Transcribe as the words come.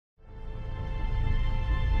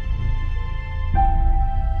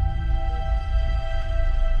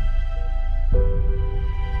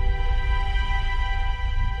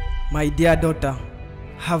My dear daughter,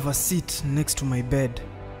 have a seat next to my bed.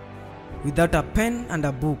 Without a pen and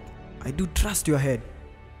a book, I do trust your head.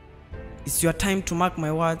 It's your time to mark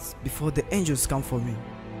my words before the angels come for me.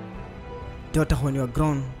 Daughter, when you are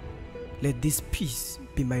grown, let this peace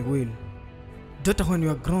be my will. Daughter, when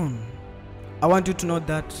you are grown, I want you to know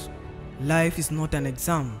that life is not an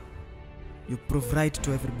exam. You prove right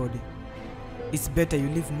to everybody. It's better you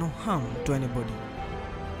leave no harm to anybody.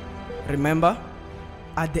 Remember,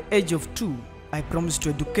 at the age of 2, I promised to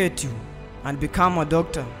educate you and become a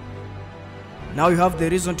doctor. Now you have the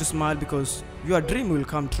reason to smile because your dream will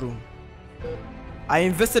come true. I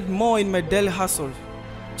invested more in my daily hustle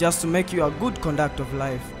just to make you a good conduct of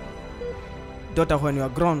life. Daughter, when you are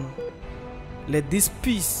grown, let this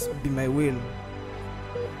peace be my will.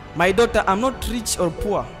 My daughter, I'm not rich or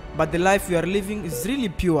poor, but the life you are living is really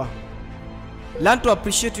pure. Learn to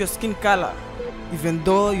appreciate your skin color, even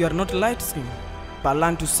though you are not light skinned, but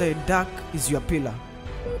learn to say dark is your pillar.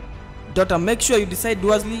 Daughter, make sure you decide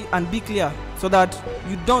wisely and be clear so that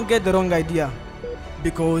you don't get the wrong idea,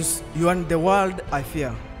 because you are in the world I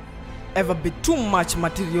fear. Ever be too much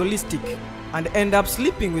materialistic and end up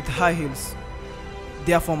sleeping with high heels.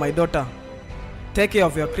 Therefore, my daughter, take care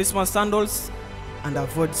of your Christmas sandals and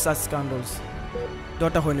avoid such scandals.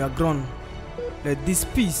 Daughter, when you are grown, let this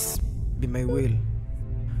peace be my will.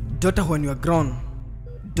 Daughter, when you are grown,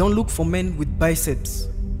 don't look for men with biceps.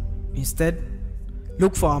 Instead,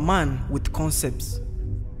 look for a man with concepts.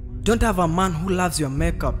 Don't have a man who loves your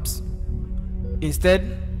makeups.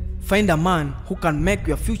 Instead, find a man who can make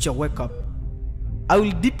your future wake up. I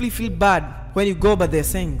will deeply feel bad when you go by their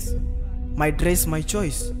sayings. My dress, my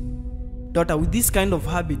choice. Daughter, with this kind of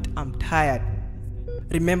habit, I'm tired.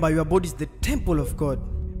 Remember, your body is the temple of God,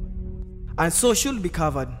 and so should be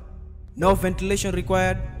covered. No ventilation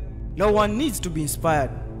required. No one needs to be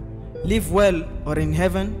inspired. Live well, or in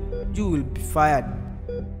heaven, you will be fired.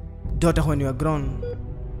 Daughter, when you are grown,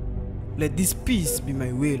 let this peace be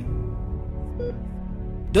my will.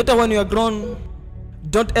 Daughter, when you are grown,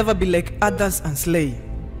 don't ever be like others and slay.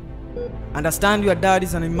 Understand your dad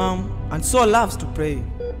is an imam and so loves to pray.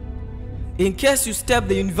 In case you step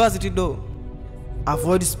the university door,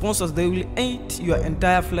 avoid sponsors, they will eat your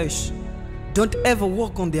entire flesh. Don't ever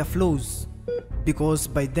walk on their flows, because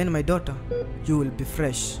by then, my daughter, you will be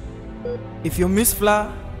fresh. If you miss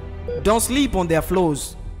flour, don't sleep on their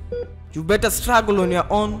flows. You better struggle on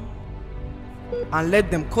your own and let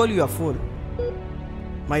them call you a fool.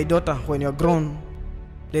 My daughter, when you're grown,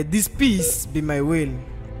 let this peace be my will.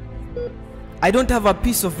 I don't have a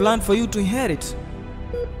piece of land for you to inherit,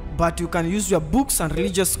 but you can use your books and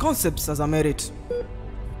religious concepts as a merit.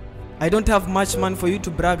 I don't have much money for you to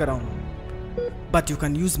brag around, but you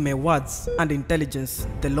can use my words and intelligence.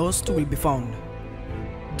 The lost will be found.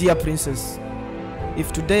 Dear princess,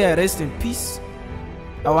 if today I rest in peace,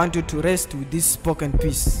 I want you to rest with this spoken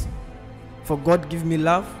peace. For God give me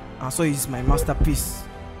love, and so is my masterpiece.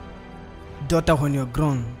 Daughter, when you're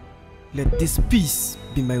grown, let this peace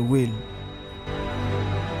be my will.